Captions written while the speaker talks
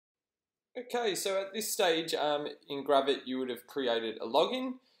Okay, so at this stage in Gravit you would have created a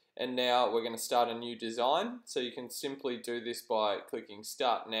login, and now we're going to start a new design. So you can simply do this by clicking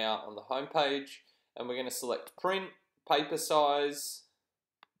Start Now on the home page, and we're going to select Print, Paper Size,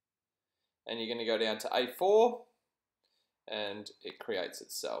 and you're going to go down to A4, and it creates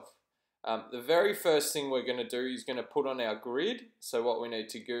itself. The very first thing we're going to do is going to put on our grid. So what we need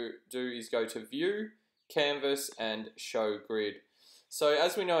to do is go to View, Canvas, and Show Grid. So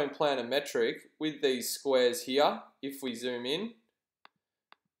as we know in Planometric, with these squares here, if we zoom in,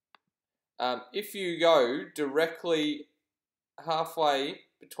 if you go directly halfway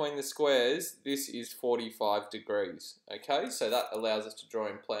between the squares, this is 45 degrees. Okay, so that allows us to draw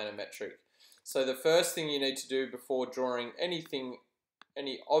in Planometric. So the first thing you need to do before drawing anything,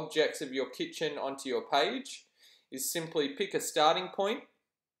 any objects of your kitchen onto your page, is simply pick a starting point,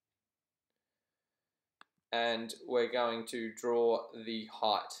 and we're going to draw the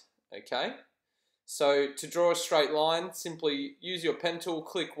height. Okay, so to draw a straight line, simply use your pen tool,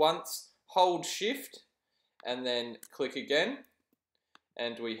 click once, hold shift, and then click again,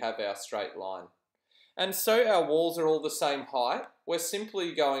 and we have our straight line. And so our walls are all the same height. We're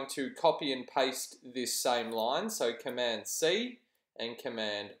simply going to copy and paste this same line, so Command C and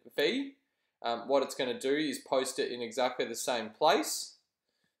Command V. What it's going to do is post it in exactly the same place,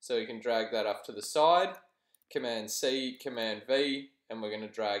 so you can drag that up to the side. Command C, Command V, and we're going to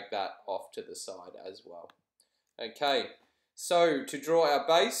drag that off to the side as well. Okay, so to draw our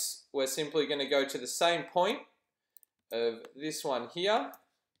base, we're simply going to go to the same point of this one here.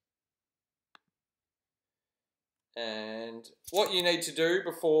 And what you need to do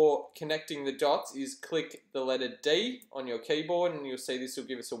before connecting the dots is click the letter D on your keyboard, and you'll see this will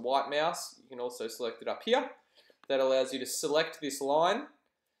give us a white mouse. You can also select it up here. That allows you to select this line,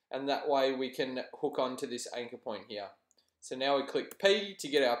 and that way we can hook onto this anchor point here. So now we click P to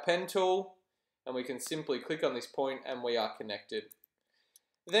get our pen tool, and we can simply click on this point and we are connected.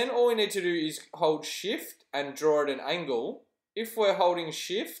 Then all we need to do is hold shift and draw at an angle. If we're holding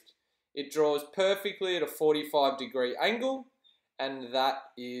shift, it draws perfectly at a 45-degree angle, and that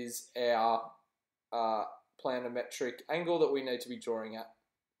is our planometric angle that we need to be drawing at.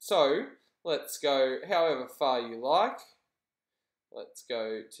 So let's go however far you like. Let's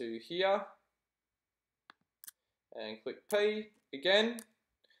go to here and click P again.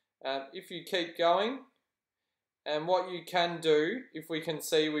 If you keep going, and what you can do, if we can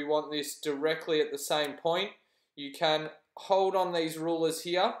see we want this directly at the same point, you can hold on these rulers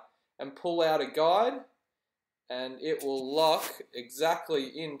here and pull out a guide, and it will lock exactly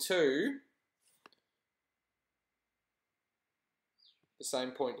into the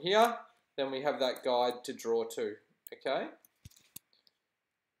same point here. Then we have that guide to draw to. Okay,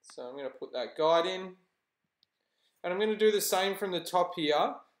 so I'm going to put that guide in, and I'm going to do the same from the top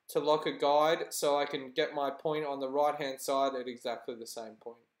here to lock a guide so I can get my point on the right hand side at exactly the same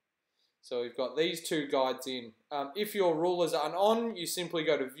point. So we've got these two guides in. If your rulers aren't on, you simply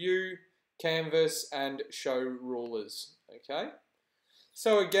go to View, Canvas, and Show Rulers. Okay.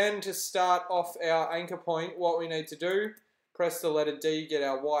 So again, to start off our anchor point, what we need to do, press the letter D, get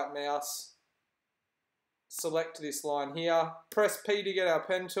our white mouse, select this line here, press P to get our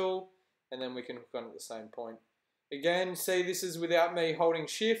pen tool, and then we can hook on at the same point. Again, see, this is without me holding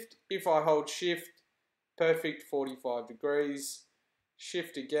shift. If I hold shift, perfect, 45 degrees.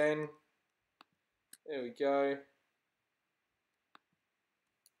 Shift again. There we go.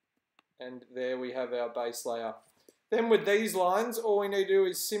 And there we have our base layer. Then with these lines, all we need to do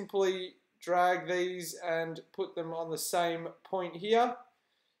is simply drag these and put them on the same point here.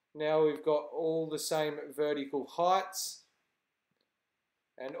 Now we've got all the same vertical heights.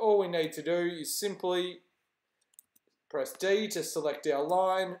 And all we need to do is simply press D to select our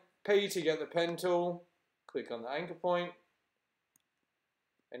line, P to get the pen tool, click on the anchor point.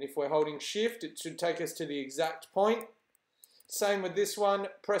 And if we're holding shift, it should take us to the exact point. Same with this one,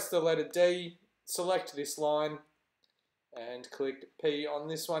 press the letter D, select this line, and click P on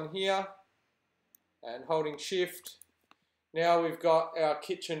this one here, and holding shift. Now we've got our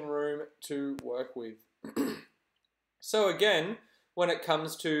kitchen room to work with. So again, when it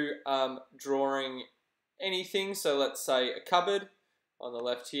comes to drawing anything, so let's say a cupboard on the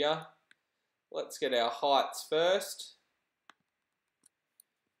left here, let's get our heights first.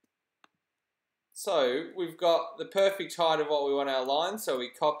 So we've got the perfect height of what we want our line, so we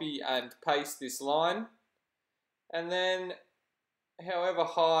copy and paste this line, and then however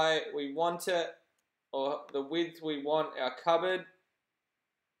high we want it, or the width we want our cupboard,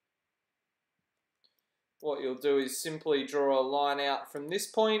 what you'll do is simply draw a line out from this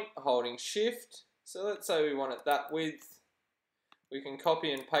point holding shift. So let's say we want it that width. We can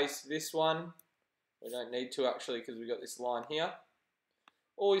copy and paste this one. We don't need to actually because we've got this line here.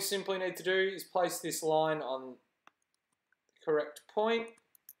 All we simply need to do is place this line on the correct point.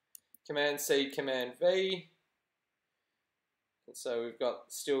 Command C, Command V. And so we've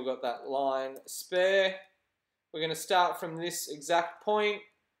still got that line spare. We're going to start from this exact point,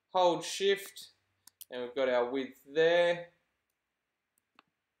 hold Shift, and we've got our width there.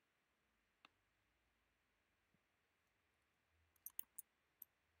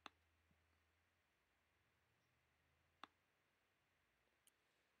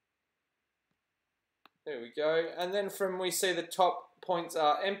 There we go. And then we see the top points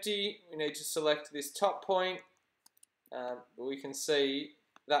are empty, we need to select this top point. But we can see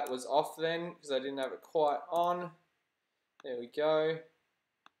that was off then because I didn't have it quite on. There we go.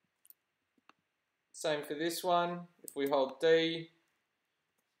 Same for this one. If we hold D,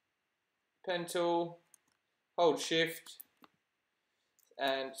 pen tool, hold Shift,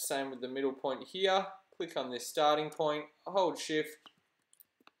 and same with the middle point here. Click on this starting point, hold Shift,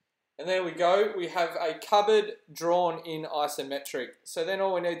 and there we go. We have a cupboard drawn in isometric. So then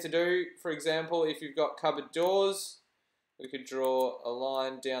all we need to do, for example, if you've got cupboard doors, we could draw a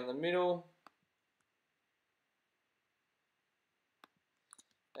line down the middle.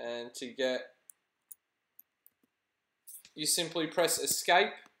 And you simply press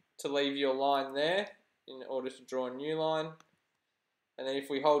Escape to leave your line there in order to draw a new line. And then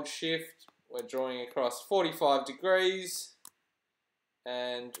if we hold Shift, we're drawing across 45 degrees.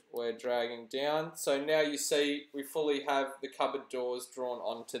 And we're dragging down. So now you see we fully have the cupboard doors drawn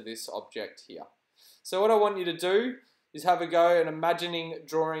onto this object here. So what I want you to do is have a go at imagining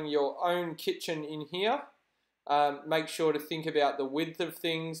drawing your own kitchen in here. Make sure to think about the width of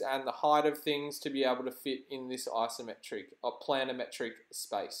things and the height of things to be able to fit in this isometric or planometric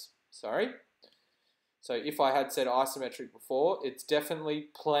space. Sorry. So if I had said isometric before, it's definitely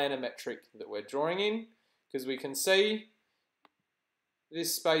planometric that we're drawing in, because we can see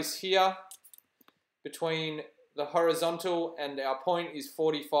this space here between the horizontal and our point is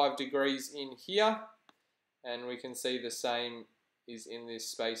 45 degrees in here, and we can see the same is in this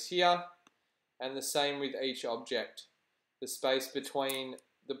space here, and the same with each object. The space between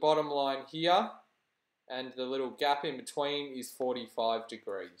the bottom line here and the little gap in between is 45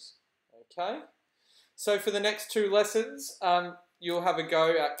 degrees. Okay, so for the next two lessons, you'll have a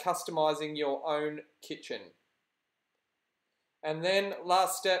go at customizing your own kitchen. And then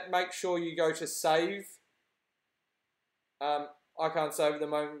last step, make sure you go to save. I can't save at the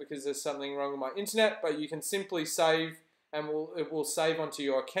moment because there's something wrong with my internet, but you can simply save and it will save onto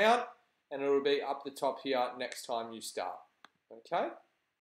your account and it will be up the top here next time you start. Okay?